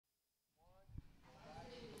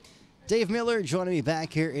Dave Miller joining me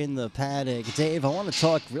back here in the paddock. Dave, I want to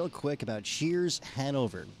talk real quick about Shears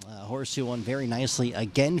Hanover, a horse who won very nicely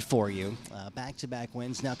again for you. Back-to-back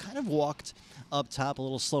wins. Now kind of walked up top, a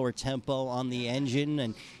little slower tempo on the engine,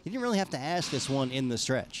 and you didn't really have to ask this one in the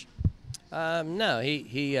stretch. No,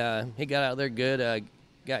 he got out there good.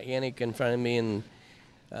 Got Yannick in front of me and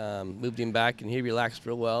moved him back, and he relaxed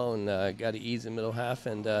real well and got to ease in the middle half.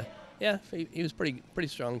 And yeah, he was pretty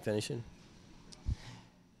strong finishing.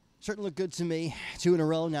 Certainly looked good to me. 2 in a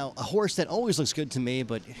row. Now, a horse that always looks good to me,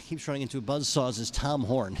 but keeps running into buzzsaws is Tom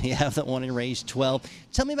Horn. You have that one in race 12.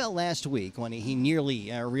 Tell me about last week when he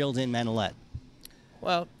nearly reeled in Manolette.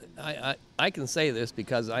 Well, I can say this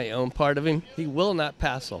because I own part of him. He will not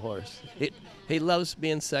pass a horse. He loves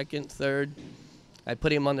being second, third. I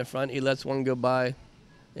put him on the front. He lets one go by.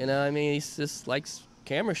 You know, I mean, he's just likes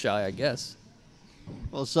camera shy, I guess.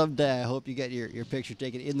 Well, someday I hope you get your picture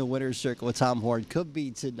taken in the winner's circle with Tom Horn. Could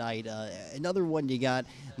be tonight. Another one you got,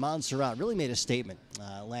 Montserrat, really made a statement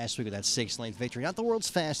last week with that 6-length victory. Not the world's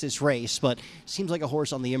fastest race, but seems like a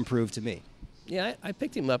horse on the improve to me. Yeah, I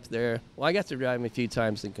picked him up there. Well, I got to drive him a few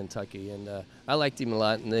times in Kentucky, and I liked him a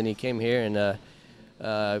lot. And then he came here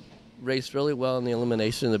and raced really well in the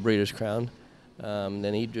elimination of the Breeders' Crown.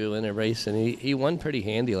 Then he drew in a race, and he won pretty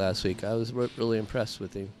handy last week. I was really impressed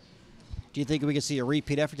with him. Do you think we could see a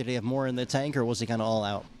repeat effort? Did he have more in the tank, or was he kind of all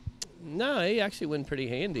out? No, he actually went pretty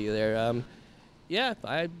handy there. Yeah,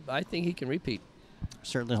 I think he can repeat.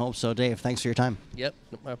 Certainly hope so, Dave. Thanks for your time. Yep,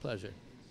 my pleasure.